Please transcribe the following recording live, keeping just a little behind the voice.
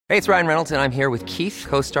Hey, it's Ryan Reynolds, and I'm here with Keith,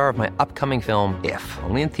 co-star of my upcoming film, If,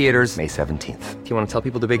 only in theaters May 17th. Do you want to tell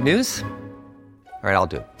people the big news? All right, I'll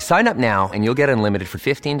do it. Sign up now and you'll get unlimited for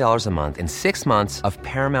 $15 a month and 6 months of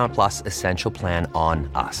Paramount Plus Essential Plan on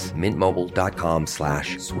us.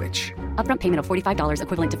 MintMobile.com/switch. Upfront payment of $45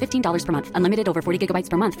 equivalent to $15 per month. Unlimited over 40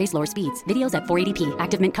 gigabytes per month. Face lower speeds. Videos at 480p.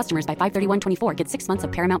 Active Mint customers by 531.24 get 6 months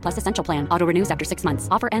of Paramount Plus Essential Plan. Auto renews after 6 months.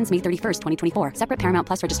 Offer ends May 31st, 2024. Separate Paramount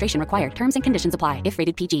Plus registration required. Terms and conditions apply if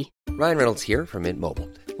rated PG. Ryan Reynolds here from Mint Mobile.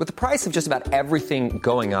 With the price of just about everything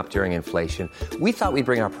going up during inflation, we thought we'd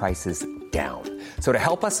bring our prices down. So to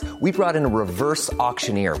help us, we brought in a reverse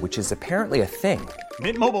auctioneer, which is apparently a thing.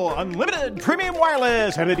 Mint Mobile Unlimited Premium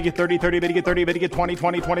Wireless. How to get 30, 30, bit to get 30, bit to get 20,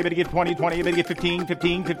 20, 20, bit to get 20, 20, bit to get 15,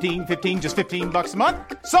 15, 15, 15, just $15 a month?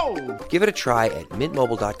 Sold! Give it a try at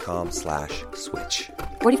mintmobile.com/switch.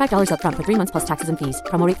 $45 upfront for 3 months plus taxes and fees.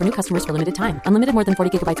 Promo rate for new customers for limited time. Unlimited more than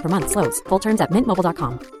 40 gigabytes per month. Slows full terms at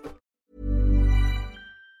mintmobile.com.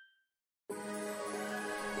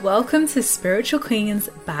 Welcome to Spiritual Queen's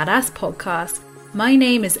Badass Podcast. My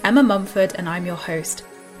name is Emma Mumford and I'm your host.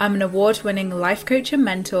 I'm an award-winning life coach and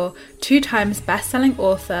mentor, 2 times best-selling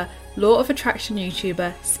author, Law of Attraction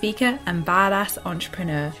YouTuber, speaker, and badass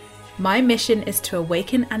entrepreneur. My mission is to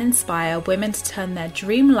awaken and inspire women to turn their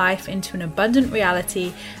dream life into an abundant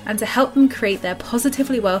reality and to help them create their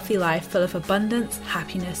positively wealthy life full of abundance,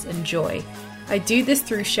 happiness, and joy. I do this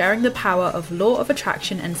through sharing the power of law of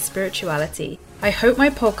attraction and spirituality. I hope my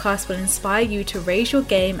podcast will inspire you to raise your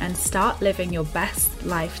game and start living your best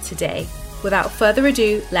life today. Without further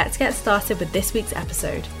ado, let's get started with this week's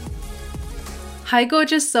episode. Hi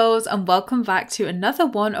gorgeous souls, and welcome back to another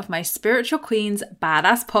one of my Spiritual Queens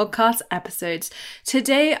Badass Podcast episodes.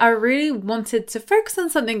 Today I really wanted to focus on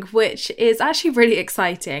something which is actually really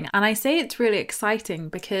exciting, and I say it's really exciting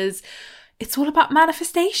because it's all about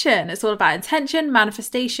manifestation. It's all about intention,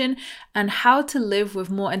 manifestation, and how to live with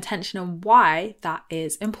more intention and why that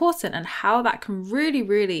is important and how that can really,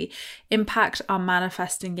 really impact our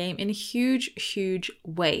manifesting game in huge, huge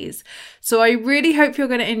ways. So I really hope you're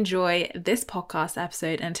going to enjoy this podcast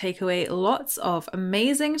episode and take away lots of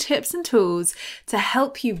amazing tips and tools to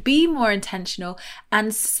help you be more intentional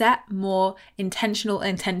and set more intentional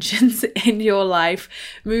intentions in your life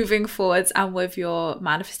moving forwards and with your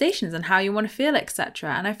manifestations and how you want to feel,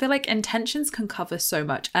 etc. And I feel like intentions can cover so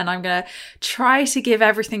much, and I'm going to try to give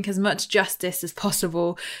everything as much justice as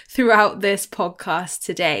possible throughout this podcast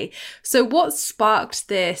today. So what sparked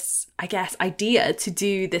this, idea to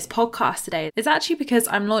do this podcast today is actually because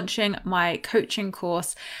I'm launching my coaching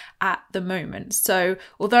course at the moment. So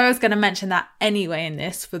although I was going to mention that anyway in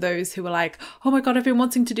this, for those who were like, oh my God, I've been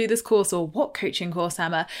wanting to do this course, or what coaching course,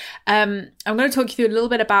 Emma? I'm going to talk you through a little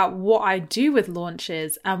bit about what I do with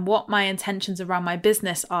launches and what my intentions around my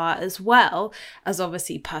business are, as well as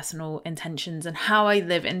obviously personal intentions and how I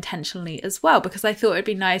live intentionally as well, because I thought it'd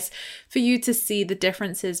be nice for you to see the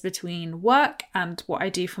differences between work and what I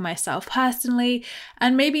do for myself personally,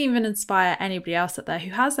 and maybe even inspire anybody else out there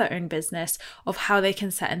who has their own business of how they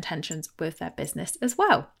can set intentions with their business as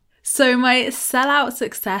well. So my Sellout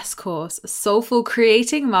Success course, Soulful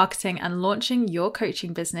Creating, Marketing and Launching Your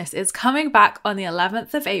Coaching Business, is coming back on the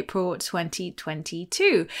 11th of April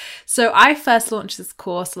 2022. So I first launched this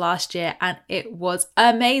course last year and it was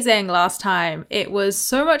amazing last time. It was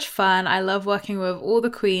so much fun. I love working with all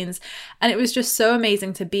the queens, and it was just so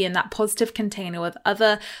amazing to be in that positive container with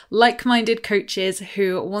other like-minded coaches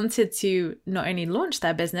who wanted to not only launch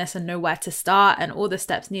their business and know where to start and all the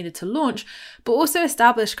steps needed to launch, but also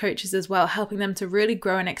establish coaches as well, helping them to really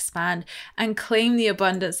grow and expand and claim the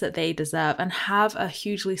abundance that they deserve and have a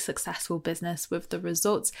hugely successful business with the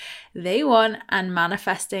results they want and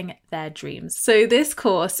manifesting their dreams. So this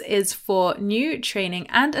course is for new training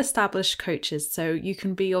and established coaches, so you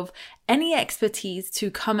can be of any expertise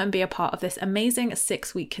to come and be a part of this amazing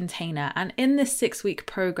 6-week container. And in this 6-week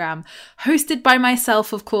program, hosted by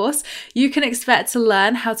myself, of course, you can expect to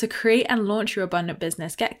learn how to create and launch your abundant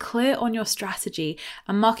business, get clear on your strategy,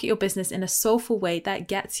 and market your business in a soulful way that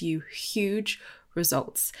gets you huge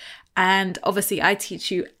results. And obviously I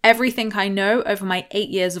teach you everything I know over my 8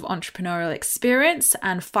 years of entrepreneurial experience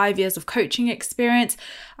and 5 years of coaching experience.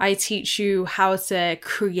 I teach you how to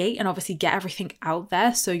create and obviously get everything out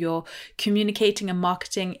there so you're communicating and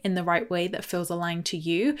marketing in the right way that feels aligned to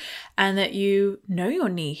you, and that you know your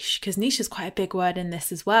niche, because niche is quite a big word in this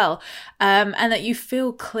as well, and that you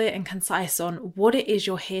feel clear and concise on what it is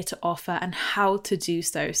you're here to offer and how to do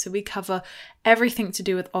so. So we cover everything to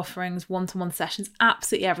do with offerings, one-to-one sessions,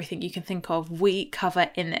 absolutely everything. anything you can think of, we cover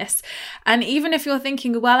in this. And even if you're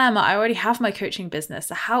thinking, well, Emma, I already have my coaching business,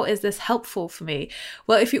 so how is this helpful for me?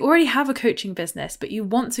 Well, if you already have a coaching business, but you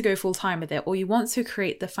want to go full time with it, or you want to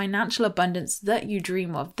create the financial abundance that you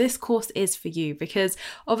dream of, this course is for you. Because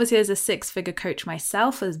obviously, as a 6-figure coach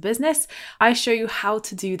myself as business, I show you how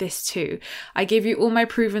to do this too. I give you all my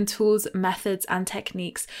proven tools, methods, and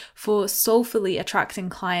techniques for soulfully attracting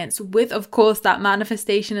clients with, of course, that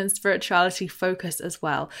manifestation and spirituality focus as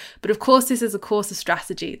well. But of course, this is a course of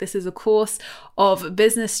strategy. This is a course of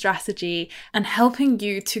business strategy and helping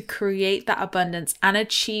you to create that abundance and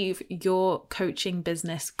achieve your coaching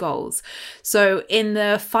business goals. So in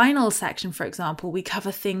the final section, for example, we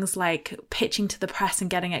cover things like pitching to the press and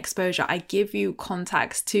getting exposure. I give you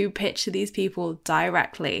contacts to pitch to these people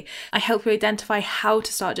directly. I help you identify how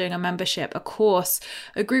to start doing a membership, a course,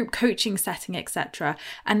 a group coaching setting, etc.,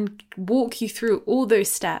 and walk you through all those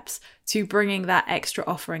steps to bringing that extra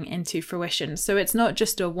offering into fruition. So it's not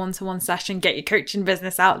just a one-to-one session, get your coaching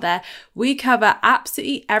business out there. We cover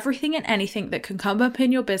absolutely everything and anything that can come up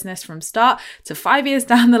in your business from start to 5 years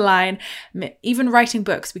down the line, even writing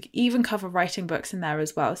books. We even cover writing books in there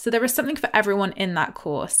as well. So there is something for everyone in that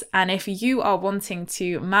course. And if you are wanting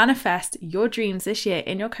to manifest your dreams this year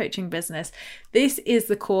in your coaching business, this is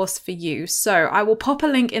the course for you. So I will pop a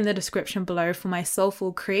link in the description below for my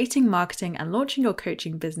Soulful Creating, Marketing, and Launching Your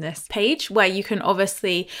Coaching Business page, where you can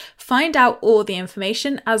obviously find out all the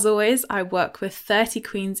information. As always, I work with 30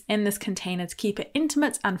 queens in this container to keep it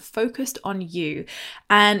intimate and focused on you.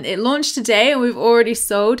 And it launched today and we've already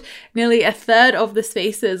sold nearly a third of the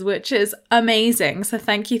spaces, which is amazing. So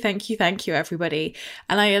thank you, everybody.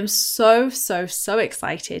 And I am so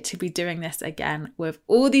excited to be doing this again with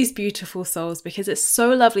all these beautiful souls, because it's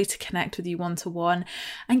so lovely to connect with you one-to-one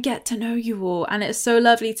and get to know you all. And it's so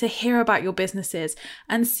lovely to hear about your businesses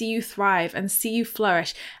and see you thrive and see you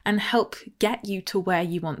flourish and help get you to where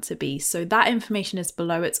you want to be. So that information is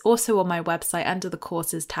below. It's also on my website under the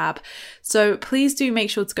courses tab. So please do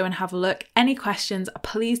make sure to go and have a look. Any questions,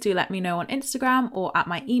 please do let me know on Instagram or at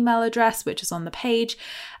my email address, which is on the page.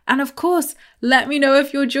 And of course, let me know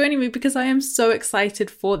if you're joining me, because I am so excited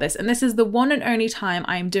for this. And this is the one and only time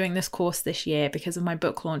I am doing this course this year because of my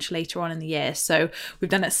book launch later on in the year. So we've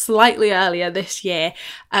done it slightly earlier this year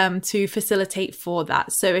to facilitate for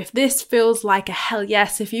that. So if this feels like a hell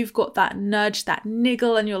yes, if you've got that nudge, that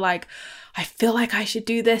niggle, and you're like, I feel like I should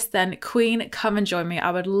do this, then Queen, come and join me.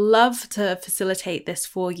 I would love to facilitate this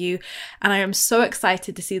for you. And I am so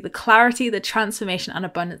excited to see the clarity, the transformation, and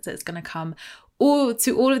abundance that's going to come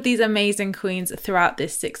to all of these amazing queens throughout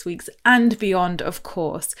this 6 weeks and beyond, of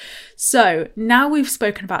course. So now we've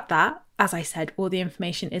spoken about that. As I said, all the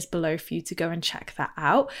information is below for you to go and check that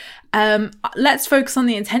out. Let's focus on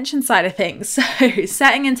the intention side of things. So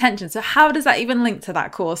setting intention. So how does that even link to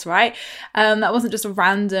that course, right? That wasn't just a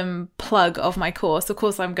random plug of my course. Of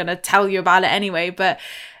course, I'm going to tell you about it anyway, but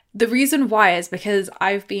the reason why is because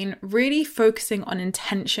I've been really focusing on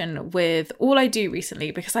intention with all I do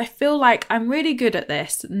recently, because I feel like I'm really good at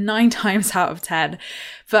this 9 times out of 10.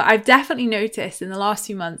 But I've definitely noticed in the last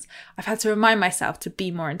few months, I've had to remind myself to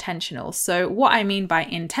be more intentional. So what I mean by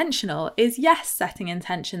intentional is, yes, setting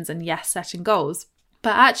intentions and yes, setting goals,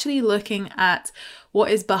 but actually looking at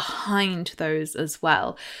what is behind those as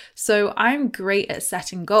well. So I'm great at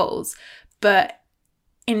setting goals, but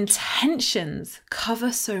intentions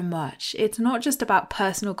cover so much. It's not just about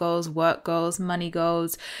personal goals, work goals, money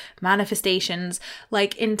goals, manifestations.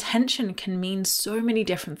 Like, intention can mean so many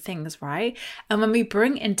different things, right? And when we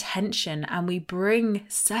bring intention and we bring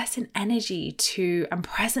certain energy to, and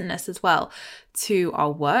presentness as well, to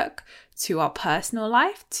our work, to our personal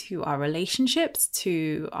life, to our relationships,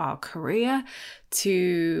 to our career,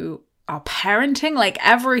 to our parenting, like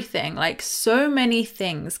everything, like so many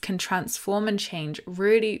things can transform and change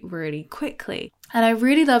really, really quickly. And I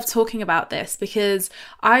really love talking about this because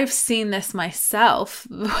I've seen this myself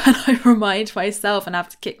when I remind myself and have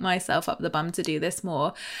to kick myself up the bum to do this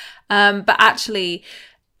more. But actually,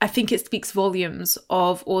 I think it speaks volumes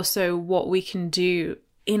of also what we can do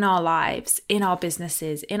in our lives, in our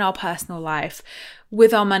businesses, in our personal life,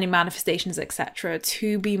 with our money manifestations, etc.,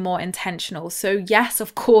 to be more intentional. So yes,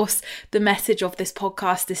 of course, the message of this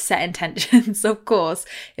podcast is set intentions. Of course,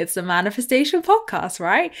 it's a manifestation podcast,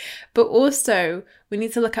 right? But also we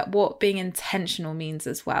need to look at what being intentional means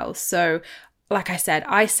as well. So like I said,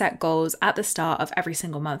 I set goals at the start of every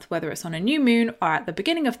single month, whether it's on a new moon or at the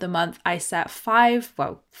beginning of the month. I set 5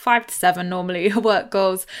 to 7 normally work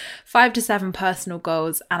goals, 5 to 7 personal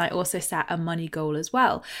goals, and I also set a money goal as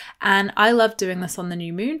well. And I love doing this on the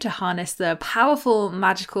new moon to harness the powerful,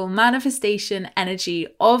 magical manifestation energy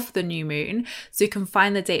of the new moon. So you can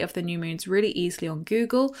find the date of the new moons really easily on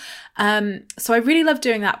Google. So I really love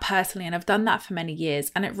doing that personally, and I've done that for many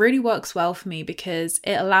years, and it really works well for me because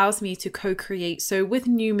it allows me to co-create. So with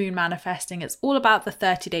new moon manifesting, it's all about the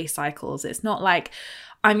 30-day cycles. It's not like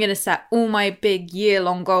I'm going to set all my big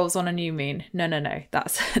year-long goals on a new moon. No.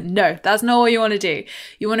 That's not what you want to do.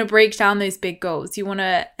 You want to break down those big goals. You want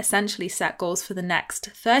to essentially set goals for the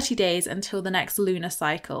next 30 days until the next lunar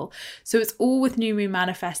cycle. So it's all with new moon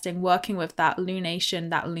manifesting, working with that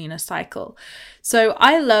lunation, that lunar cycle. So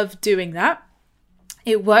I love doing that.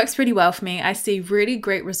 It works really well for me. I see really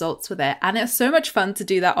great results with it. And it's so much fun to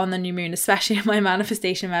do that on the new moon, especially in my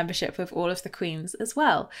manifestation membership with all of the queens as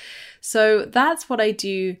well. So that's what I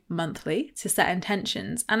do monthly to set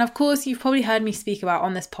intentions. And of course, you've probably heard me speak about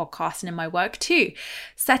on this podcast and in my work too,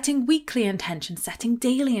 setting weekly intentions, setting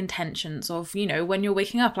daily intentions of, when you're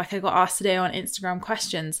waking up. Like I got asked today on Instagram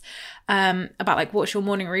questions about like, what's your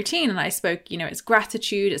morning routine? And I spoke, it's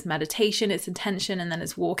gratitude, it's meditation, it's intention, and then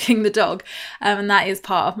it's walking the dog. And that is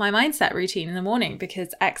part of my mindset routine in the morning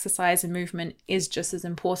because exercise and movement is just as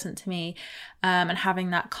important to me, and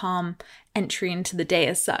having that calm entry into the day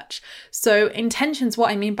as such. So intentions,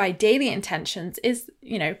 what I mean by daily intentions is,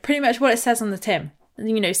 pretty much what it says on the tin.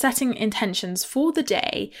 Setting intentions for the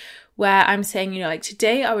day where I'm saying, like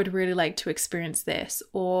today I would really like to experience this,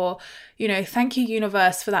 or, thank you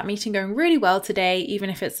universe for that meeting going really well today, even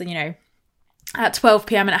if it's, at 12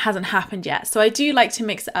 p.m. and it hasn't happened yet. So I do like to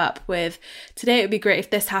mix it up with today it would be great if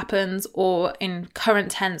this happens, or in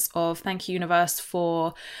current tense of thank you universe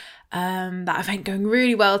for that event going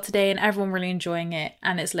really well today and everyone really enjoying it,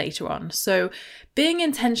 and it's later on. So being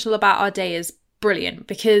intentional about our day is brilliant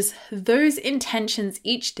because those intentions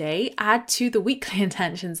each day add to the weekly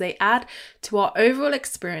intentions. They add to our overall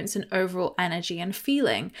experience and overall energy and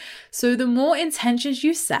feeling. So the more intentions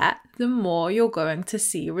you set, the more you're going to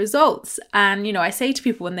see results. And, I say to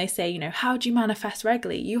people when they say, how do you manifest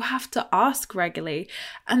regularly? You have to ask regularly.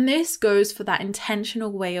 And this goes for that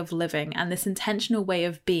intentional way of living and this intentional way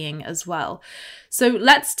of being as well. So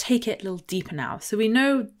let's take it a little deeper now. So we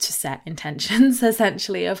know to set intentions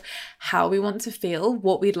essentially of how we want to feel,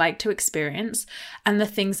 what we'd like to experience, and the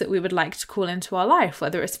things that we would like to call into our life,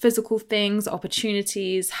 whether it's physical things,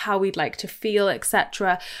 opportunities, how we'd like to feel,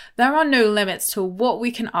 etc. There are no limits to what we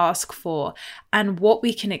can ask for and what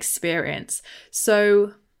we can experience.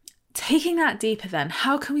 So taking that deeper then,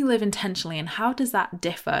 how can we live intentionally and how does that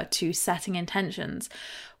differ to setting intentions?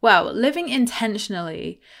 Well, living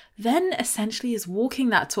intentionally then essentially is walking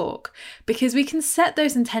that talk, because we can set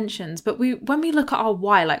those intentions, but when we look at our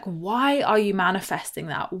why, like why are you manifesting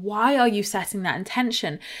that? Why are you setting that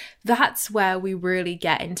intention? That's where we really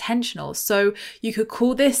get intentional. So you could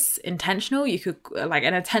call this intentional, you could like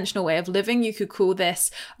an intentional way of living, you could call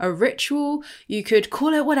this a ritual, you could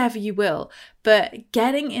call it whatever you will, but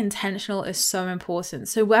getting intentional is so important.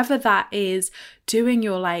 So whether that is doing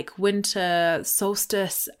your like winter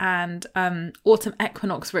solstice and autumn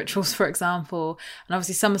equinox rituals, for example, and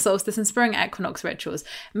obviously summer solstice and spring equinox rituals,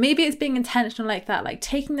 maybe it's being intentional like that, like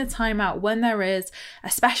taking the time out when there is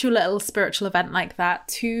a special little spiritual event like that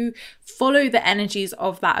to follow the energies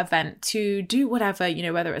of that event, to do whatever,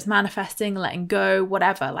 whether it's manifesting, letting go,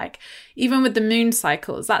 whatever. Like even with the moon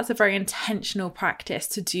cycles, that's a very intentional practice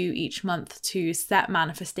to do each month to set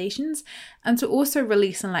manifestations and to also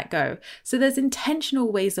release and let go. So there's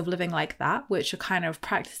intentional ways of living like that, which are kind of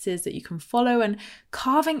practices that you can follow, and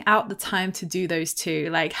carving out the time to do those too.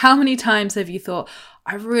 Like how many times have you thought,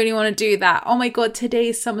 I really want to do that. Oh my God, today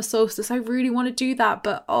is summer solstice. I really want to do that.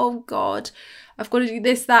 But oh God, I've got to do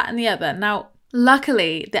this, that, and the other. Now,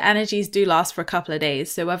 luckily, the energies do last for a couple of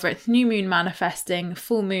days. So whether it's new moon manifesting,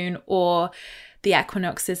 full moon, or the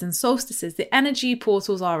equinoxes and solstices, the energy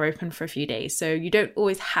portals are open for a few days. So you don't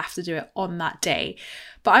always have to do it on that day.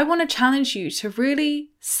 But I want to challenge you to really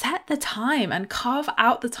set the time and carve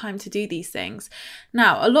out the time to do these things.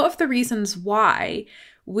 Now, a lot of the reasons why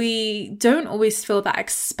we don't always feel that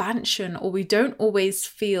expansion, or we don't always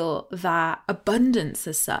feel that abundance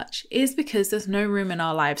as such, is because there's no room in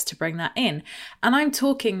our lives to bring that in. And I'm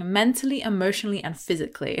talking mentally, emotionally, and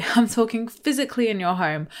physically. I'm talking physically in your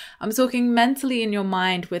home. I'm talking mentally in your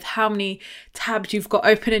mind, with how many tabs you've got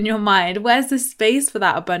open in your mind. Where's the space for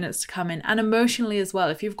that abundance to come in? And emotionally as well,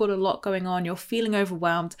 if you've got a lot going on, you're feeling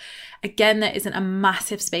overwhelmed, again, there isn't a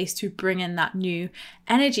massive space to bring in that new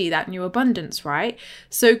energy, that new abundance, right?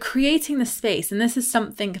 So creating the space, and this is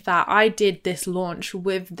something that I did this launch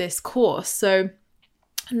with this course. So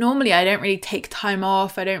normally I don't really take time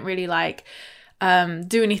off. I don't really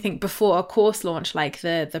do anything before a course launch, like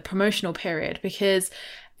the promotional period, because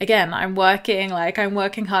again, I'm working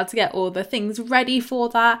hard to get all the things ready for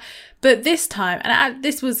that. But this time, and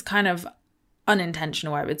this was kind of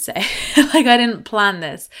unintentional, I would say. I didn't plan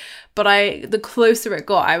this, but the closer it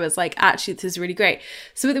got, I was like, actually, this is really great.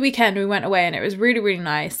 So at the weekend, we went away and it was really, really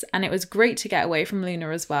nice. And it was great to get away from Luna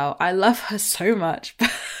as well. I love her so much.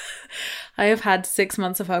 I have had 6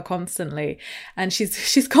 months of her constantly, and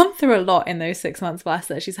she's gone through a lot in those 6 months, bless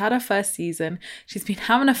her. She's had her first season. She's been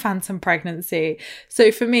having a phantom pregnancy.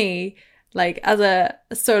 So for me, as a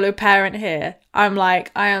solo parent here, I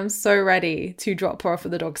am so ready to drop her off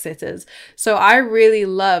with the dog sitters. So I really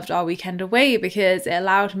loved our weekend away because it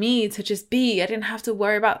allowed me to just be. I didn't have to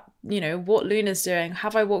worry about, what Luna's doing.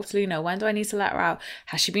 Have I walked Luna? When do I need to let her out?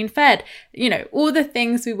 Has she been fed? All the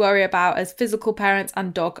things we worry about as physical parents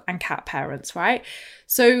and dog and cat parents, right?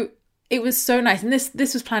 So it was so nice. And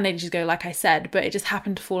this was planned ages ago, like I said, but it just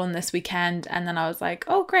happened to fall on this weekend. And then I was like,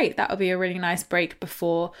 oh, great. That would be a really nice break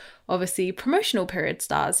before, obviously, promotional period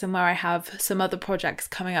starts, and where I have some other projects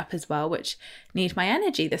coming up as well, which need my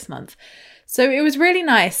energy this month. So it was really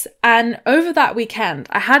nice. And over that weekend,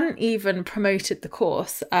 I hadn't even promoted the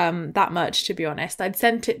course that much, to be honest. I'd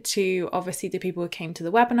sent it to, obviously, the people who came to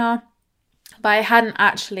the webinar, but I hadn't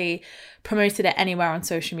actually promoted it anywhere on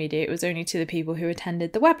social media. It was only to the people who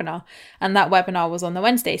attended the webinar. And that webinar was on the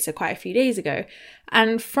Wednesday, so quite a few days ago.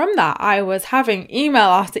 And from that, I was having email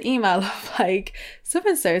after email of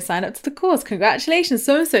so-and-so signed up to the course. Congratulations,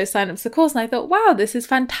 so-and-so signed up to the course. And I thought, wow, this is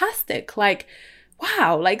fantastic.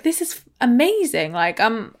 Wow, this is amazing.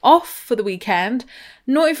 I'm off for the weekend,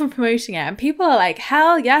 not even promoting it. And people are like,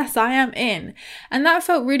 hell yes, I am in. And that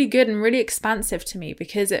felt really good and really expansive to me,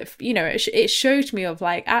 because it showed me of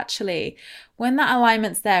actually, when that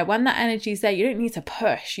alignment's there, when that energy's there, you don't need to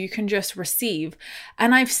push, you can just receive.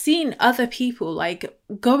 And I've seen other people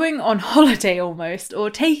going on holiday almost,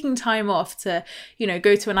 or taking time off to,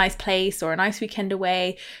 go to a nice place or a nice weekend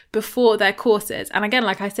away before their courses. And again,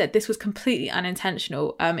 like I said, this was completely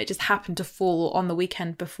unintentional. It just happened to fall on the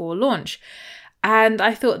weekend before launch. And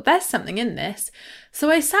I thought, there's something in this. So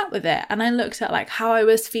I sat with it and I looked at how I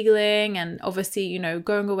was feeling, and obviously,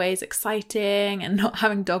 going away is exciting, and not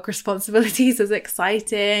having dog responsibilities is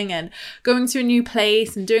exciting, and going to a new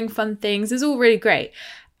place and doing fun things is all really great.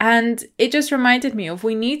 And it just reminded me of,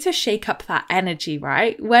 we need to shake up that energy,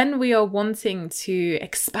 right? When we are wanting to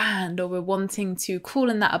expand, or we're wanting to call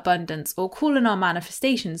in that abundance or call in our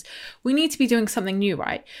manifestations, we need to be doing something new,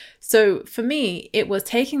 right? So for me, it was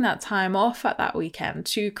taking that time off at that weekend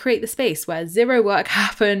to create the space where zero work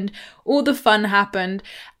happened, all the fun happened,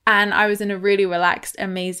 and I was in a really relaxed,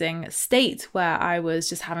 amazing state where I was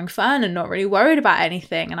just having fun and not really worried about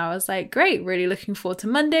anything. And I was like, great, really looking forward to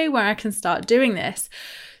Monday where I can start doing this.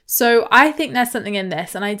 So I think there's something in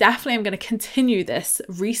this, and I definitely am going to continue this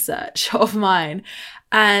research of mine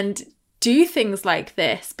and do things like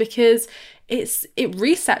this, because it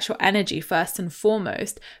resets your energy first and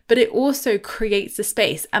foremost, but it also creates a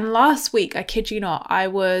space. And last week, I kid you not, I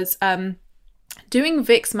was doing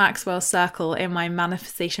Vix Maxwell's Circle in my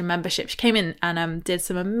manifestation membership. She came in and did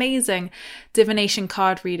some amazing divination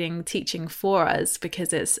card reading teaching for us,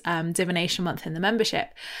 because it's divination month in the membership.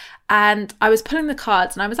 And I was pulling the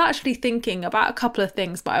cards, and I was actually thinking about a couple of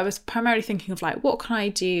things, but I was primarily thinking of what can I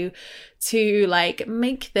do to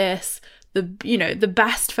make this the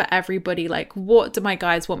best for everybody? What do my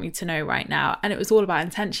guides want me to know right now? And it was all about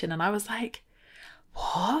intention. And I was like,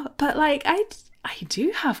 what? But I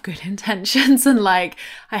do have good intentions, and I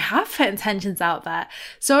have put intentions out there.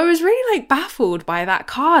 So I was really baffled by that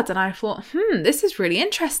card, and I thought, this is really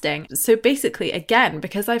interesting. So basically, again,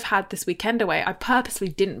 because I've had this weekend away, I purposely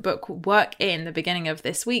didn't book work in the beginning of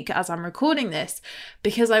this week as I'm recording this,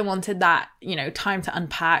 because I wanted that, time to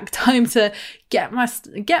unpack, time to get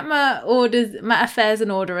my orders, my affairs in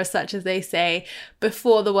order, as such as they say,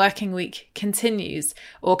 before the working week continues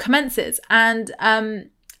or commences. And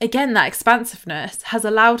again, that expansiveness has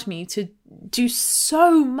allowed me to do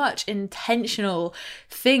so much intentional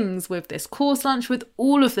things with this course launch, with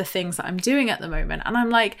all of the things that I'm doing at the moment. And I'm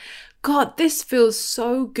like, God, this feels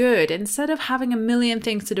so good. Instead of having a million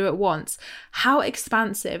things to do at once, how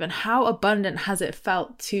expansive and how abundant has it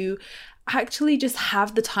felt to actually just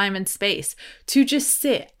have the time and space to just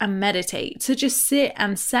sit and meditate, to just sit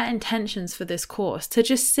and set intentions for this course, to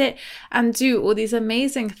just sit and do all these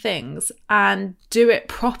amazing things and do it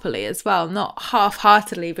properly as well, not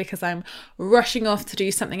half-heartedly because I'm rushing off to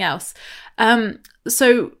do something else.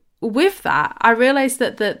 So with that, I realized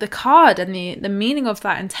that the card and the meaning of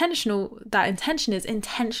that intention is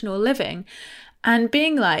intentional living, and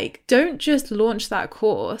being like, don't just launch that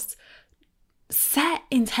course. Set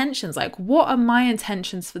intentions. Like, what are my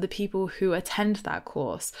intentions for the people who attend that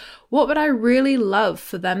course? What would I really love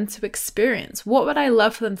for them to experience? What would I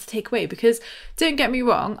love for them to take away? Because don't get me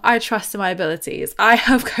wrong, I trust in my abilities. I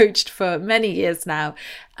have coached for many years now,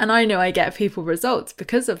 and I know I get people results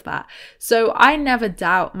because of that. So I never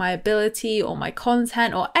doubt my ability or my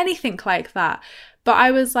content or anything like that. But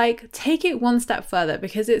I was like, take it one step further,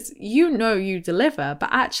 because it's, you deliver, but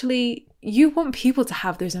actually you want people to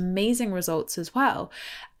have those amazing results as well.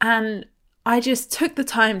 And I just took the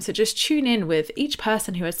time to just tune in with each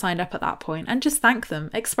person who had signed up at that point and just thank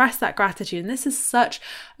them, express that gratitude. And this is such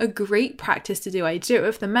a great practice to do. I do it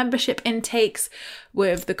with the membership intakes,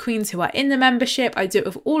 with the queens who are in the membership. I do it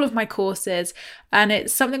with all of my courses. And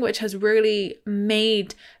it's something which has really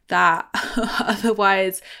made that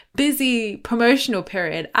otherwise busy promotional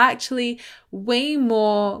period actually way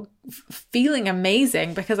more feeling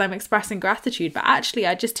amazing, because I'm expressing gratitude, but actually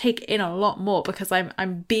I just take in a lot more because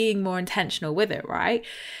I'm being more intentional with it, right?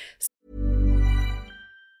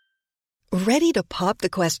 Ready to pop the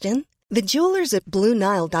question? The jewelers at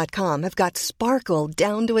BlueNile.com have got sparkle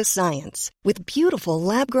down to a science with beautiful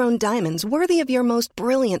lab-grown diamonds worthy of your most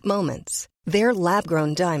brilliant moments. Their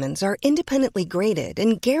lab-grown diamonds are independently graded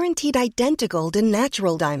and guaranteed identical to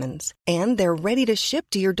natural diamonds, and they're ready to ship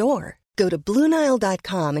to your door. Go to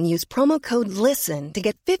BlueNile.com and use promo code LISTEN to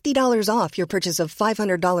get $50 off your purchase of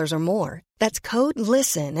 $500 or more. That's code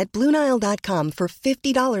LISTEN at BlueNile.com for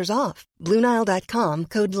 $50 off. BlueNile.com,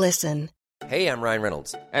 code LISTEN. Hey, I'm Ryan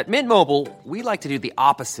Reynolds. At Mint Mobile, we like to do the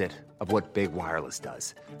opposite of what Big Wireless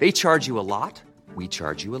does. They charge you a lot, we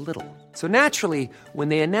charge you a little. So naturally, when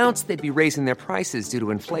they announced they'd be raising their prices due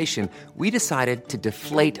to inflation, we decided to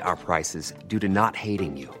deflate our prices due to not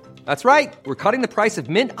hating you. That's right. We're cutting the price of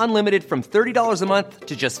Mint Unlimited from $30 a month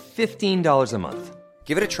to just $15 a month.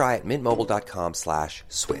 Give it a try at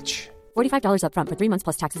mintmobile.com/switch. $45 up front for 3 months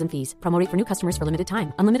plus taxes and fees. Promo rate for new customers for limited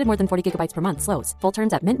time. Unlimited more than 40 gigabytes per month slows. Full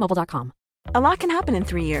terms at mintmobile.com. A lot can happen in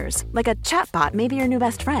 3 years, like a chatbot may be your new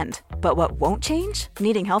best friend. But what won't change?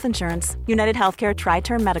 Needing health insurance. United Healthcare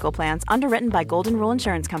Tri-Term Medical Plans, underwritten by Golden Rule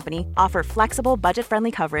Insurance Company, offer flexible,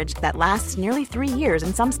 budget-friendly coverage that lasts nearly 3 years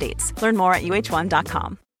in some states. Learn more at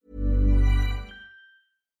uh1.com.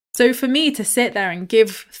 So for me to sit there and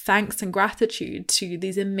give thanks and gratitude to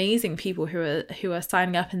these amazing people who are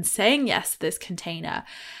signing up and saying yes to this container.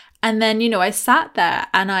 And then, I sat there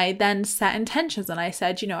and I then set intentions and I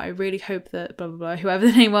said, I really hope that blah, blah, blah, whoever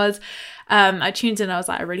the name was, I tuned in and I was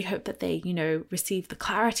like, I really hope that they, receive the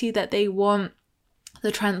clarity that they want,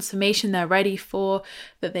 the transformation they're ready for,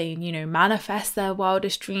 that they, manifest their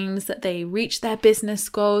wildest dreams, that they reach their business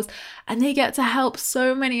goals, and they get to help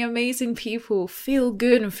so many amazing people feel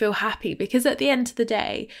good and feel happy. Because at the end of the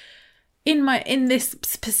day, in this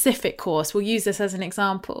specific course, we'll use this as an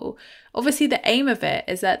example. Obviously, the aim of it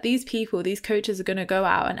is that these coaches are going to go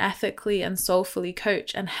out and ethically and soulfully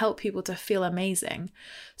coach and help people to feel amazing.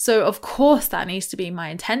 So of course that needs to be my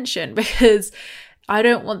intention, because I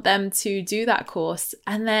don't want them to do that course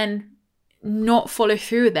and then not follow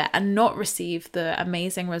through with it and not receive the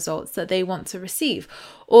amazing results that they want to receive.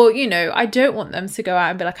 Or, I don't want them to go out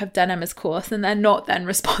and be like, I've done Emma's course, and they're not then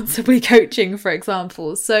responsibly coaching, for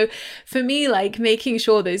example. So for me, making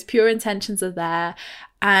sure those pure intentions are there,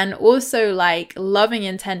 and also loving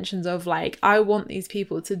intentions of I want these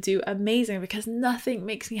people to do amazing, because nothing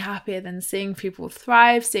makes me happier than seeing people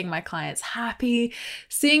thrive, seeing my clients happy,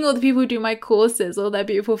 seeing all the people who do my courses, all their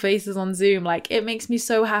beautiful faces on Zoom. It makes me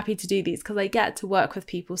so happy to do these, because I get to work with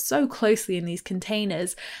people so closely in these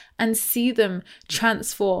containers and see them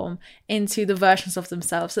transform into the versions of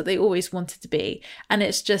themselves that they always wanted to be. And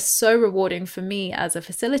it's just so rewarding for me as a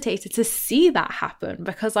facilitator to see that happen,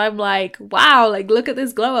 because I'm like, wow, look at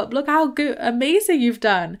this glow up, look how good, amazing you've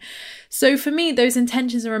done. So for me, those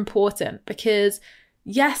intentions are important, because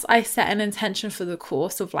yes, I set an intention for the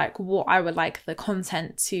course of like what I would like the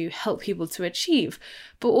content to help people to achieve,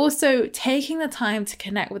 but also taking the time to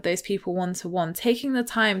connect with those people one-to-one, taking the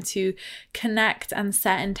time to connect and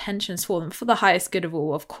set intentions for them for the highest good of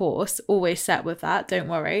all, of course, always set with that, don't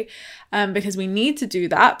worry, because we need to do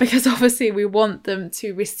that, because obviously we want them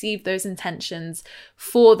to receive those intentions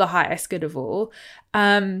for the highest good of all.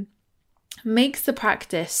 Makes the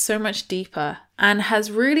practice so much deeper and has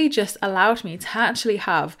really just allowed me to actually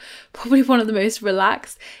have probably one of the most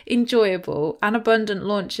relaxed, enjoyable and abundant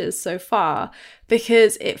launches so far,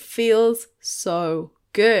 because it feels so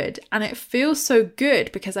good. And it feels so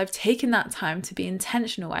good because I've taken that time to be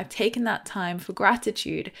intentional. I've taken that time for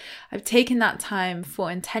gratitude. I've taken that time for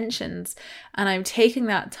intentions, and I'm taking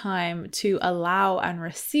that time to allow and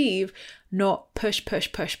receive, not push.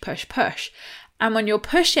 And when you're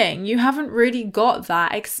pushing, you haven't really got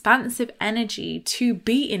that expansive energy to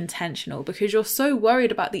be intentional, because you're so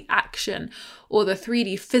worried about the action or the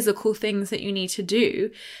 3D physical things that you need to do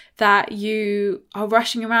that you are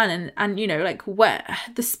rushing around. And you know, like, where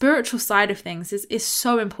the spiritual side of things is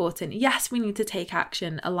so important. Yes, we need to take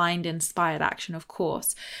action, aligned, inspired action, of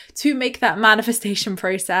course, to make that manifestation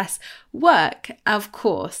process work, of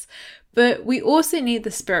course. But we also need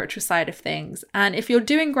the spiritual side of things. And if you're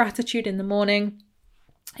doing gratitude in the morning,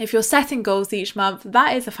 if you're setting goals each month,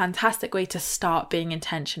 that is a fantastic way to start being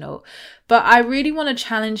intentional. But I really want to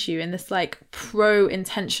challenge you in this like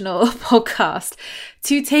pro-intentional podcast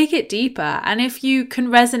to take it deeper. And if you can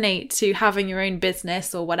resonate to having your own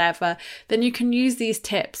business or whatever, then you can use these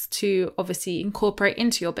tips to obviously incorporate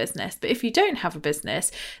into your business. But if you don't have a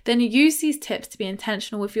business, then you use these tips to be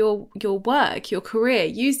intentional with your work, your career.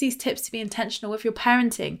 Use these tips to be intentional with your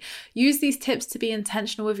parenting. Use these tips to be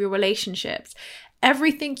intentional with your relationships.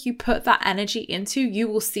 Everything you put that energy into, you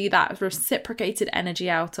will see that reciprocated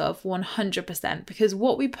energy out of 100%, because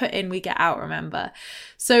what we put in, we get out, remember?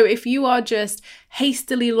 So if you are just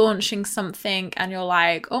hastily launching something and you're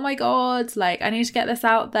like, oh my God, like I need to get this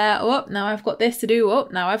out there. Oh, now I've got this to do. Oh,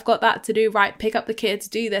 now I've got that to do. Right, pick up the kids,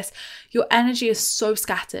 do this. Your energy is so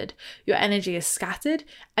scattered. Your energy is scattered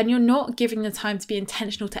and you're not giving the time to be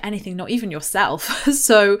intentional to anything, not even yourself.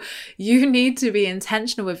 So you need to be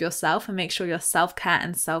intentional with yourself and make sure your self-care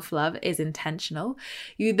and self-love is intentional.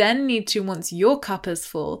 You then need to, once your cup is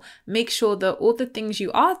full, make sure that all the things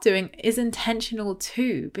you are doing is intentional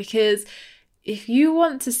too, because if you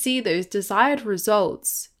want to see those desired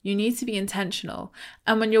results, you need to be intentional.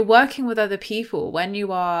 And when you're working with other people, when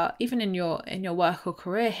you are even in your work or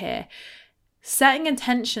career here, setting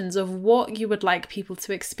intentions of what you would like people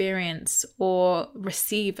to experience or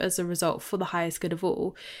receive as a result for the highest good of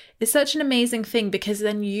all is such an amazing thing, because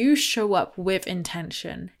then you show up with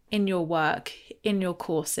intention in your work, in your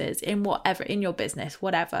courses, in whatever, in your business,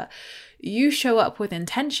 whatever. You show up with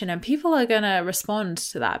intention and people are going to respond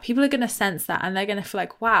to that. People are going to sense that and they're going to feel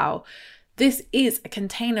like, wow, this is a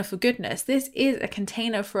container for goodness. This is a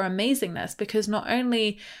container for amazingness, because not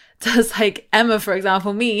only does like Emma, for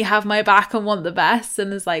example, me, have my back and want the best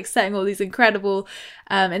and is like setting all these incredible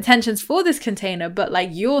intentions for this container, but like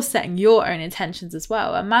you're setting your own intentions as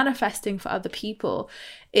well. And manifesting for other people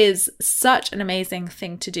is such an amazing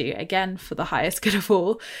thing to do, again, for the highest good of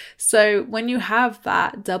all. So when you have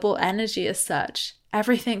that double energy as such,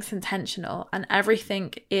 everything's intentional and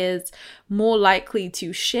everything is more likely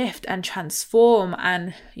to shift and transform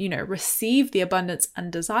and, you know, receive the abundance and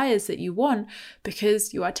desires that you want,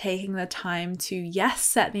 because you are taking the time to, yes,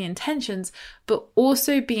 set the intentions, but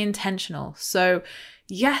also be intentional. So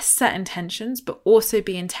yes, set intentions, but also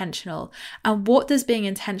be intentional. And what does being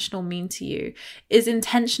intentional mean to you? Is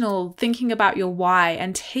intentional thinking about your why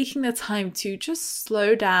and taking the time to just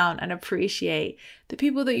slow down and appreciate the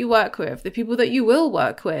people that you work with, the people that you will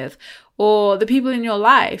work with, or the people in your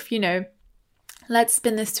life. You know, let's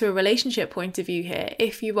spin this to a relationship point of view here.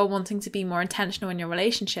 If you are wanting to be more intentional in your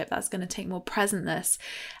relationship, that's going to take more presentness.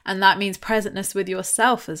 And that means presentness with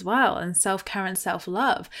yourself as well, and self-care and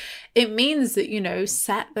self-love. It means that, you know,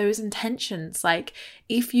 set those intentions. Like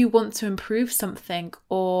if you want to improve something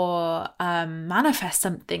or manifest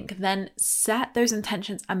something, then set those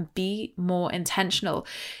intentions and be more intentional.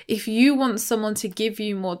 If you want someone to give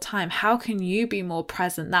you more time, how can you be more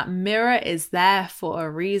present? That mirror is there for a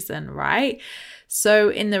reason, right? So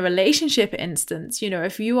in the relationship instance, you know,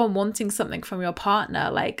 if you are wanting something from your partner,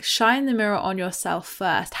 like shine the mirror on yourself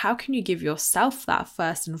first. How can you give yourself that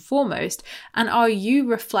first and foremost? And are you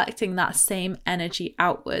reflecting that same energy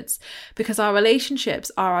outwards? Because our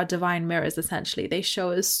relationships are our divine mirrors, essentially. They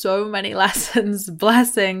show us so many lessons,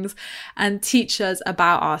 blessings, and teach us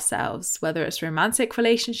about ourselves, whether it's romantic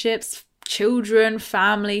relationships, children,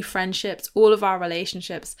 family, friendships, all of our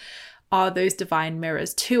relationships are those divine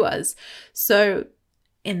mirrors to us. So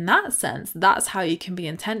in that sense, that's how you can be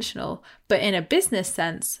intentional. But in a business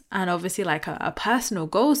sense, and obviously like a personal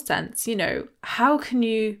goal sense, you know, how can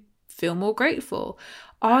you feel more grateful?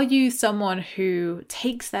 Are you someone who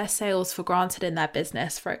takes their sales for granted in their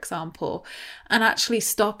business, for example, and actually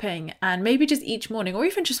stopping and maybe just each morning or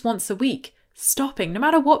even just once a week, stopping, no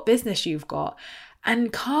matter what business you've got,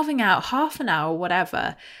 and carving out half an hour,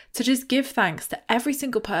 whatever, to just give thanks to every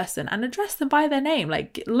single person and address them by their name.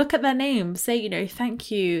 Like, look at their name, say, you know,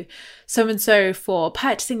 thank you so-and-so for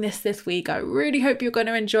purchasing this week. I really hope you're going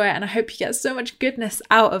to enjoy it and I hope you get so much goodness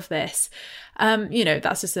out of this. You know,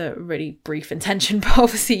 that's just a really brief intention, but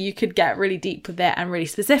obviously you could get really deep with it and really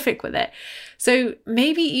specific with it. So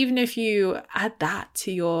maybe even if you add that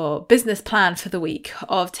to your business plan for the week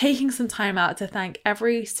of taking some time out to thank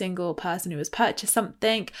every single person who has purchased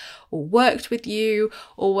something or worked with you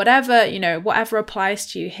or whatever, you know, whatever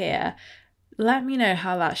applies to you here, let me know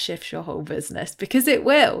how that shifts your whole business, because it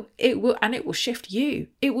will, and it will shift you.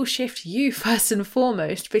 It will shift you first and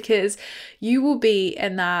foremost, because you will be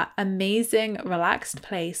in that amazing, relaxed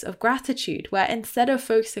place of gratitude where instead of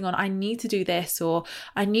focusing on, I need to do this, or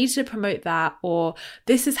I need to promote that, or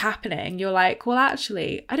this is happening, you're like, well,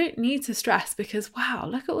 actually, I don't need to stress because, wow,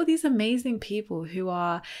 look at all these amazing people who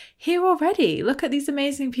are here already. Look at these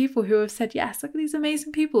amazing people who have said yes. Look at these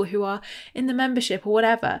amazing people who are in the membership or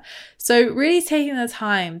whatever. So really taking the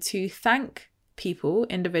time to thank people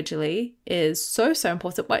individually is so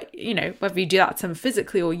important. But, you know, whether you do that to them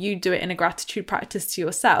physically or you do it in a gratitude practice to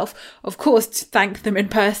yourself, of course, to thank them in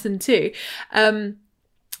person too. In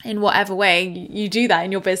whatever way you do that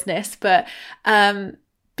in your business. But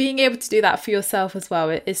being able to do that for yourself as well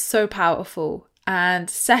is so powerful. And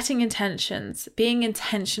setting intentions, being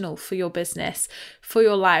intentional for your business, for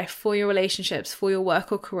your life, for your relationships, for your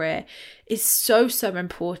work or career is so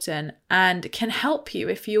important and can help you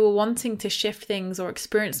if you are wanting to shift things or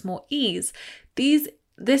experience more ease.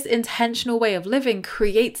 This intentional way of living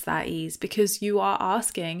creates that ease because you are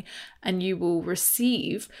asking and you will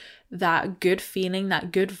receive that good feeling,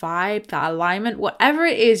 that good vibe, that alignment, whatever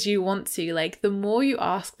it is you want to. Like, the more you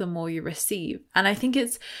ask, the more you receive. And I think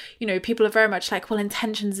it's, you know, people are very much like, well,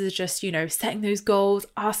 intentions is just, you know, setting those goals,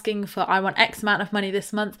 asking for, I want X amount of money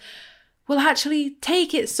this month. Well, actually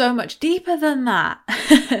take it so much deeper than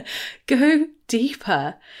that. Go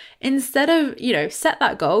deeper. Instead of, you know, set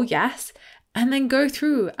that goal, yes, and then go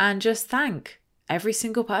through and just thank every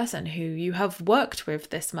single person who you have worked with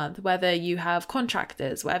this month, whether you have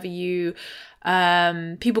contractors, whether you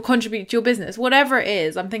people contribute to your business, whatever it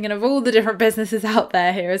is. I'm thinking of all the different businesses out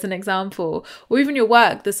there here as an example, or even your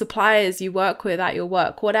work, the suppliers you work with at your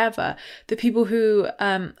work, whatever, the people who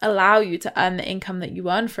allow you to earn the income that you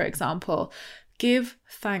earn, for example. Give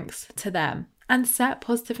thanks to them. And set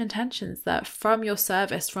positive intentions that from your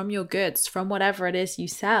service, from your goods, from whatever it is you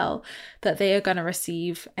sell, that they are going to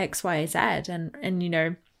receive X, Y, Z. And, you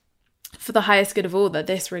know, for the highest good of all, that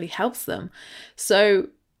this really helps them. So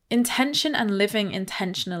intention and living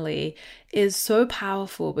intentionally is so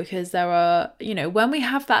powerful because there are, you know, when we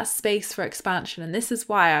have that space for expansion, and this is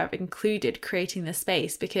why I've included creating the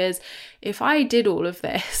space, because if I did all of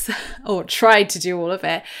this or tried to do all of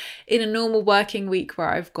it in a normal working week where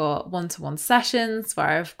I've got one-to-one sessions,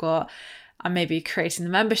 where I'm maybe creating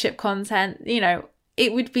the membership content, you know,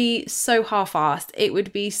 it would be so half-assed, it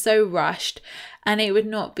would be so rushed, and it would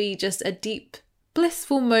not be just a deep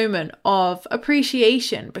blissful moment of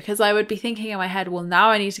appreciation, because I would be thinking in my head, well, now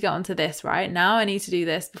I need to get onto this, right? Now I need to do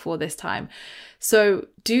this before this time. So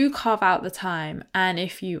do carve out the time. And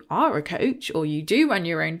if you are a coach or you do run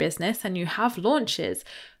your own business and you have launches,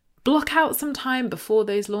 block out some time before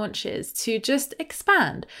those launches to just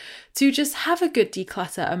expand, to just have a good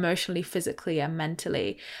declutter emotionally, physically, and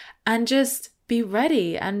mentally, and just be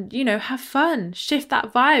ready and, you know, have fun, shift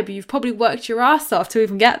that vibe. You've probably worked your ass off to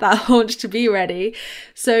even get that launch to be ready.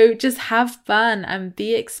 So just have fun and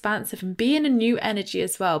be expansive and be in a new energy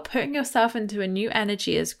as well. Putting yourself into a new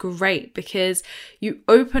energy is great because you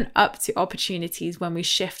open up to opportunities when we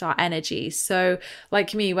shift our energy. So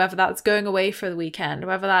like me, whether that's going away for the weekend,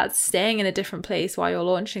 whether that's staying in a different place while you're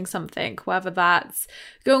launching something, whether that's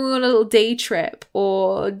going on a little day trip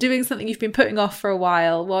or doing something you've been putting off for a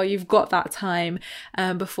while you've got that time,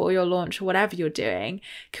 time before your launch or whatever you're doing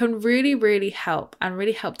can really, really help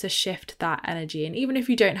to shift that energy. And even if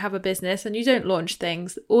you don't have a business and you don't launch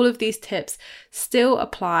things, all of these tips still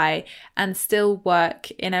apply and still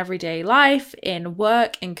work in everyday life, in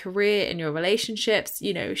work, in career, in your relationships.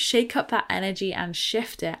 Shake up that energy and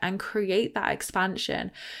shift it and create that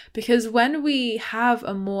expansion. Because when we have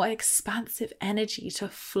a more expansive energy to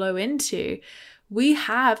flow into, we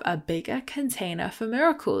have a bigger container for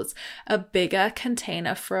miracles, a bigger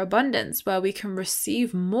container for abundance, where we can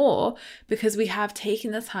receive more because we have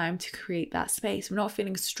taken the time to create that space. We're not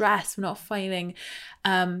feeling stressed. We're not feeling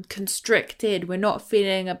constricted. We're not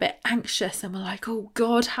feeling a bit anxious and we're like, oh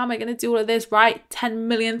God, how am I going to do all of this? Right, 10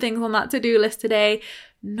 million things on that to-do list today.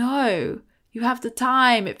 No. You have the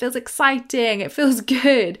time. It feels exciting. It feels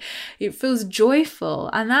good. It feels joyful.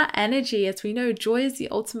 And that energy, as we know, joy is the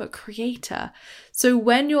ultimate creator. So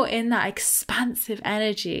when you're in that expansive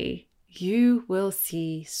energy, you will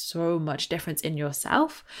see so much difference in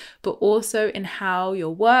yourself, but also in how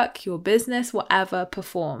your work, your business, whatever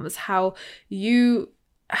performs, how your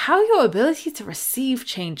ability to receive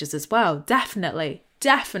changes as well. Definitely.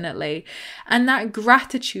 And that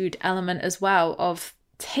gratitude element as well of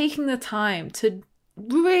taking the time to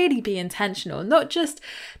really be intentional, not just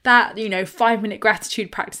that 5-minute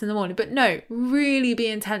gratitude practice in the morning, but no, really be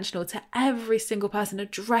intentional to every single person,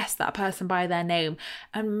 address that person by their name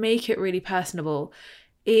and make it really personable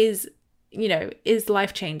is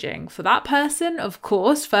life-changing for that person, of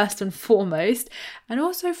course, first and foremost, and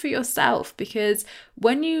also for yourself. Because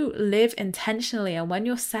when you live intentionally and when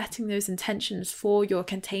you're setting those intentions for your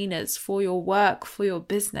containers, for your work, for your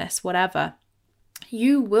business, whatever,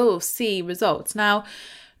 you will see results. Now,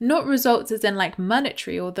 not results as in like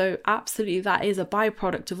monetary, although absolutely that is a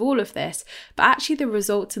byproduct of all of this, but actually the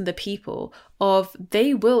results in the people of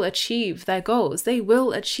they will achieve their goals. They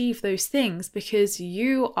will achieve those things because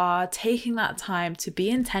you are taking that time to be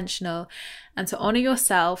intentional and to honor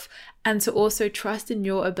yourself and to also trust in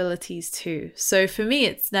your abilities too. So for me,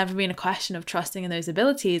 it's never been a question of trusting in those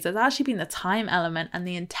abilities. It's actually been the time element and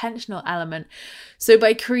the intentional element. So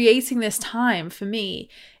by creating this time for me,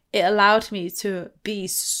 it allowed me to be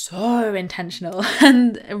so intentional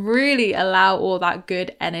and really allow all that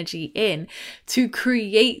good energy in to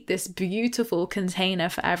create this beautiful container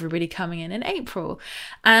for everybody coming in April.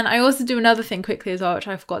 And I also do another thing quickly as well, which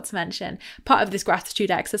I forgot to mention. Part of this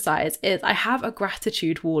gratitude exercise is I have a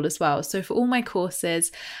gratitude wall as well. So for all my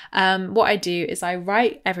courses, what I do is I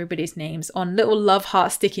write everybody's names on little love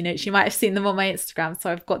heart sticky notes. You might have seen them on my Instagram.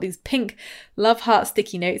 So I've got these pink love heart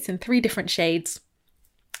sticky notes in 3 different shades.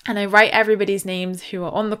 And I write everybody's names who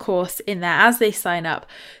are on the course in there as they sign up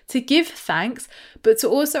to give thanks, but to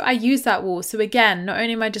also, I use that wall. So again, not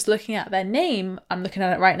only am I just looking at their name, I'm looking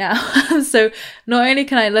at it right now. So not only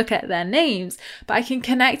can I look at their names, but I can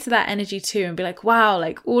connect to that energy too and be like, wow,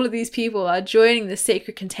 like all of these people are joining the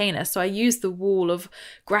sacred container. So I use the wall of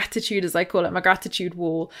gratitude, as I call it, my gratitude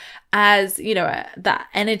wall, as, that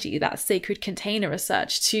energy, that sacred container as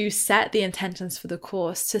such, to set the intentions for the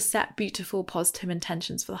course, to set beautiful, positive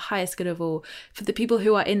intentions for the highest good of all, for the people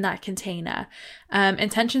who are in that container.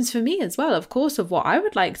 Intentions for me as well, of course, of what I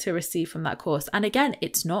would like to receive from that course. And again,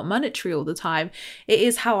 it's not monetary all the time. It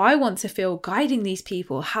is how I want to feel guiding these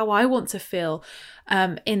people, how I want to feel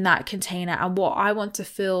in that container, and what I want to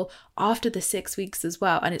feel after the 6 weeks as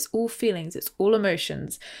well. And it's all feelings, it's all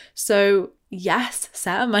emotions. So yes,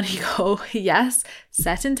 set a money goal. Yes,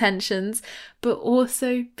 set intentions, but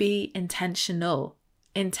also be intentional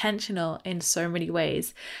in so many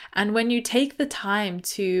ways. And when you take the time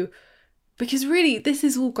to, because really this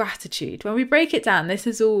is all gratitude. When we break it down, this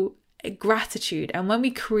is all gratitude. And when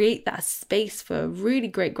we create that space for really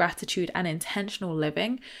great gratitude and intentional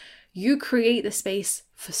living, you create the space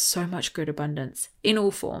for so much good abundance in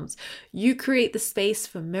all forms. You create the space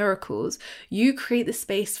for miracles. You create the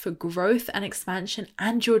space for growth and expansion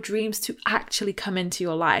and your dreams to actually come into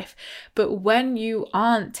your life. But when you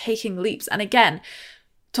aren't taking leaps, and again,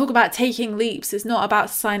 talk about taking leaps, it's not about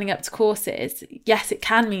signing up to courses. Yes, it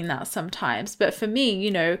can mean that sometimes. But for me,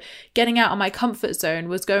 getting out of my comfort zone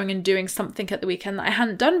was going and doing something at the weekend that I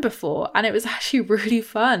hadn't done before. And it was actually really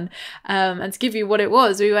fun. And to give you what it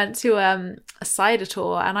was, we went to a cider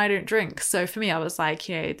tour, and I don't drink. So for me, I was like,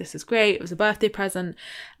 this is great. It was a birthday present.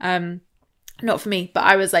 Not for me, but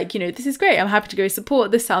I was like, this is great. I'm happy to go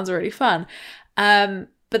support. This sounds really fun.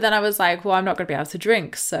 But then I was like, well, I'm not going to be able to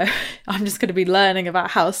drink. So I'm just going to be learning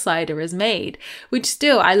about how cider is made, which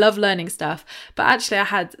still, I love learning stuff. But actually I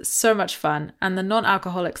had so much fun, and the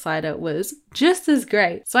non-alcoholic cider was just as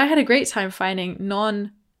great. So I had a great time finding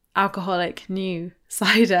alcoholic new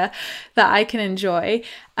cider that I can enjoy.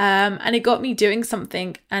 And it got me doing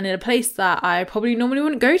something and in a place that I probably normally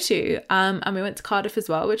wouldn't go to. And we went to Cardiff as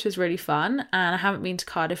well, which was really fun. And I haven't been to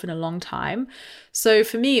Cardiff in a long time. So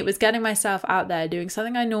for me, it was getting myself out there, doing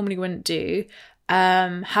something I normally wouldn't do,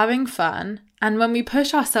 having fun. And when we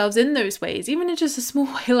push ourselves in those ways, even in just a small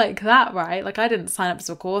way like that, right? Like I didn't sign up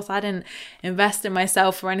to a course, I didn't invest in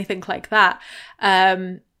myself or anything like that.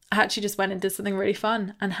 I actually just went and did something really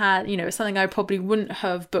fun and had, something I probably wouldn't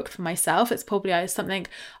have booked for myself. It's probably something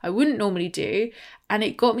I wouldn't normally do. And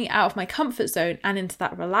it got me out of my comfort zone and into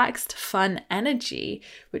that relaxed, fun energy,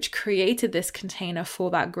 which created this container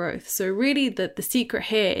for that growth. So really the secret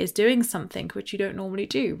here is doing something which you don't normally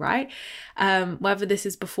do, right? Whether this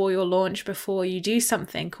is before your launch, before you do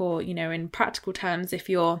something, or, in practical terms, if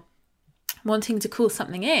you're wanting to call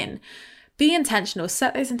something in, be intentional,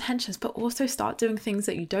 set those intentions, but also start doing things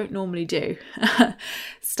that you don't normally do.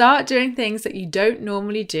 Start doing things that you don't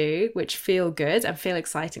normally do, which feel good and feel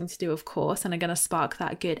exciting to do, of course, and are going to spark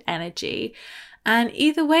that good energy. And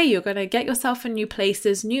either way, you're going to get yourself in new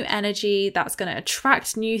places, new energy that's going to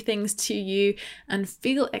attract new things to you and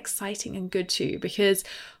feel exciting and good to you, because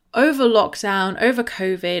over lockdown, over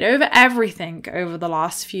COVID, over everything over the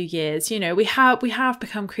last few years, we have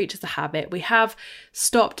become creatures of habit. We have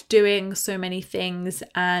stopped doing so many things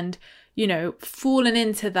and, fallen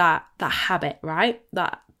into that habit, right?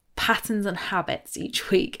 That patterns and habits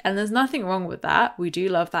each week. And there's nothing wrong with that. We do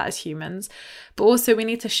love that as humans, but also we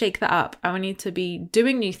need to shake that up and we need to be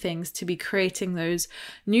doing new things to be creating those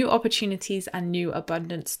new opportunities and new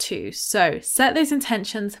abundance too. So set those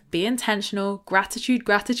intentions, be intentional, gratitude,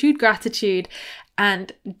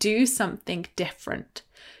 and do something different.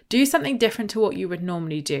 Do something different to what you would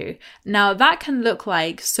normally do. Now, that can look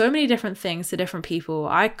like so many different things to different people.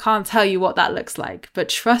 I can't tell you what that looks like, but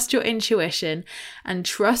trust your intuition and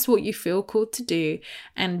trust what you feel called to do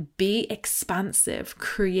and be expansive.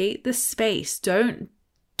 Create the space. Don't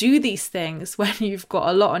do these things when you've got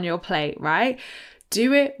a lot on your plate, right?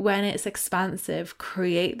 Do it when it's expansive.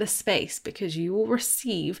 Create the space because you will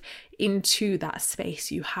receive into that space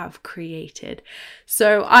you have created.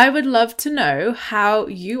 So I would love to know how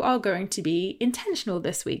you are going to be intentional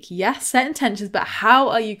this week. Yes, set intentions, but how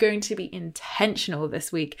are you going to be intentional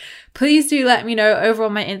this week? Please do let me know over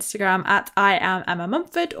on my Instagram at I am Emma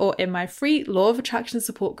Mumford or in my free Law of Attraction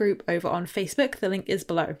support group over on Facebook. The link is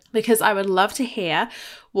below, because I would love to hear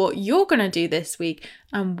what you're going to do this week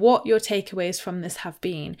and what your takeaways from this have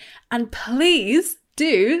been. And please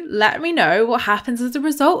do let me know what happens as a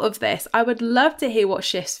result of this. I would love to hear what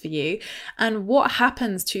shifts for you and what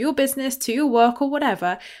happens to your business, to your work or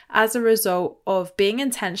whatever as a result of being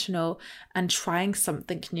intentional and trying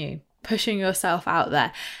something new, pushing yourself out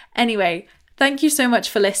there. Anyway, thank you so much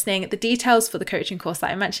for listening. The details for the coaching course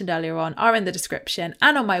that I mentioned earlier on are in the description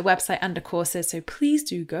and on my website under courses. So please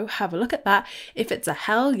do go have a look at that if it's a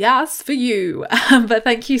hell yes for you. But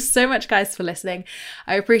thank you so much, guys, for listening.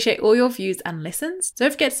 I appreciate all your views and listens.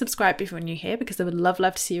 Don't forget to subscribe if you're new here, because I would love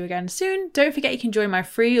to see you again soon. Don't forget you can join my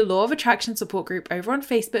free Law of Attraction support group over on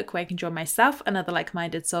Facebook, where you can join myself and other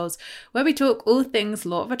like-minded souls, where we talk all things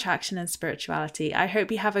Law of Attraction and spirituality. I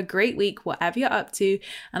hope you have a great week, whatever you're up to,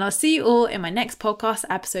 and I'll see you all in my next podcast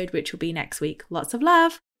episode, which will be next week. Lots of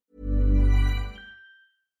love.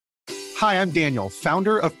 Hi, I'm Daniel,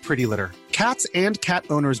 founder of Pretty Litter. Cats and cat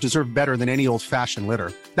owners deserve better than any old-fashioned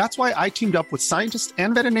litter. That's why I teamed up with scientists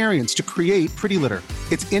and veterinarians to create Pretty Litter.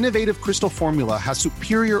 Its innovative crystal formula has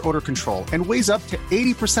superior odor control and weighs up to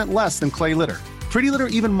 80% less than clay litter. Pretty Litter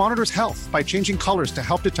even monitors health by changing colors to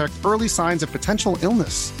help detect early signs of potential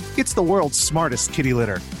illness. It's the world's smartest kitty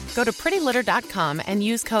litter. Go to prettylitter.com and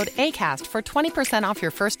use code ACAST for 20% off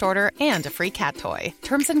your first order and a free cat toy.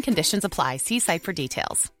 Terms and conditions apply. See site for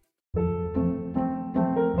details.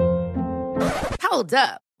 Hold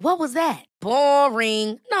up. What was that?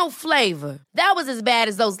 Boring. No flavor. That was as bad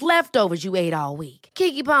as those leftovers you ate all week.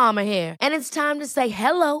 Keke Palmer here, and it's time to say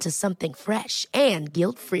hello to something fresh and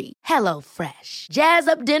guilt-free. HelloFresh. Jazz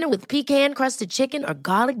up dinner with pecan-crusted chicken or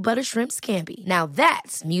garlic butter shrimp scampi. Now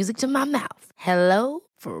that's music to my mouth.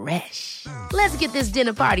 HelloFresh. Let's get this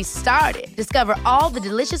dinner party started. Discover all the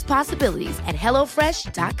delicious possibilities at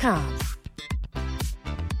HelloFresh.com.